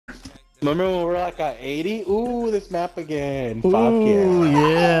Remember when we were like at 80? Ooh, this map again. Fuck Ooh,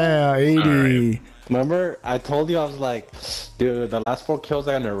 yeah. yeah, 80. Right. Remember, I told you I was like, dude, the last 4 kills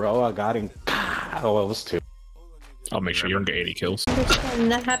in a row I got in. Oh, it was 2. I'll make sure you don't get 80 kills.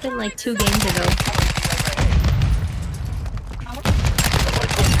 And that happened like 2 games ago.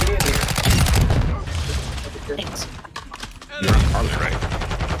 Thanks. You're on parlay, right?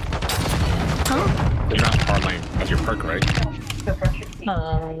 Huh? You're on parlay. That's your perk, right?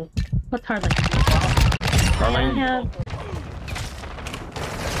 What's hard like? Parlay? I have...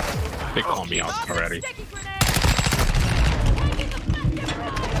 They call me out already.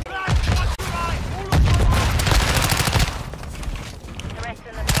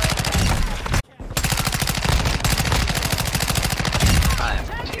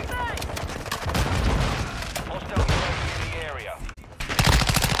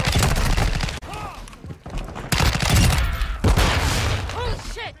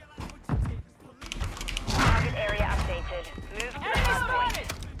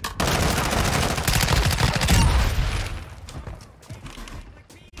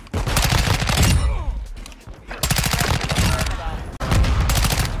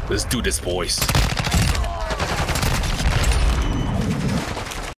 Let's do this, boys.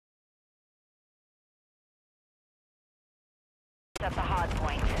 At the hard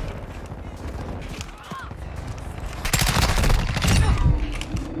point.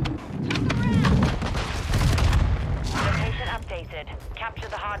 Location updated. Capture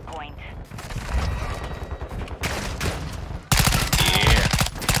the hard point. Yeah.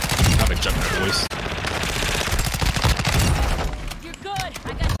 I've been jumping, boys. You're good.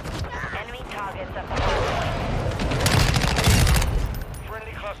 I got enemy targets at the hard point.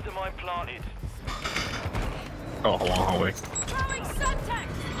 Friendly cluster mine planted. Oh, hold on, hallway. Throwing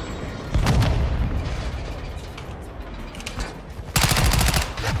subtext.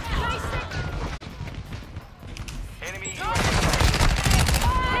 Enemy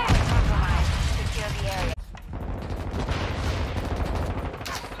Secure the area.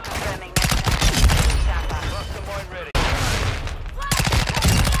 Confirming stand by. cluster mine ready.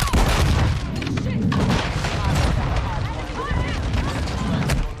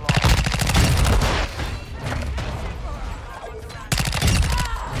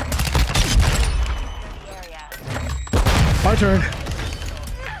 My turn.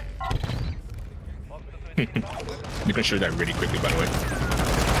 You can shoot that really quickly, by the way.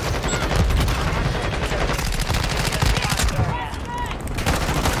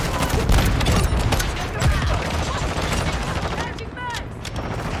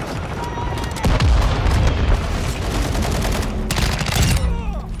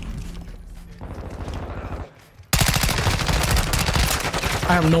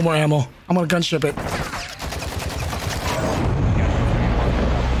 I have no more ammo. I'm gonna gunship it.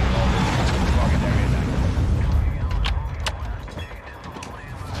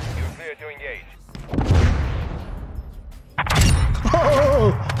 You're clear to engage.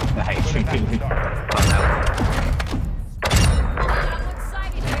 Oh!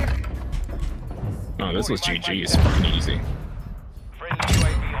 Oh, this was GG. It's fucking easy. Friendly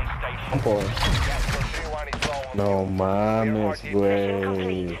UAV on station. Boy. Gas for 2-1 is low on No mames, the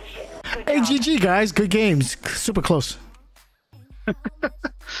güey. Hey, GG, guys. Good games. Super close.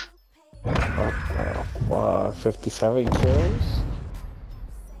 Wow, 57 kills?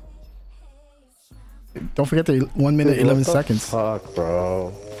 Don't forget the 1 minute, Dude, 11 what the seconds. Fuck,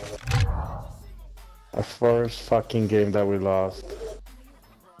 bro. Our first fucking game that we lost.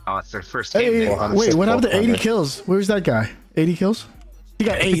 Oh, it's their first game. Hey, They lost. wait, what happened to 80 400. kills? Where's that guy? 80 kills? He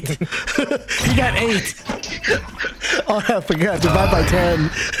got 8. He got 8. Oh, I forgot. Divide by 10.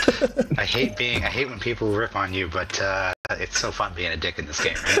 I hate when people rip on you, but it's so fun being a dick in this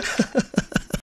game, right?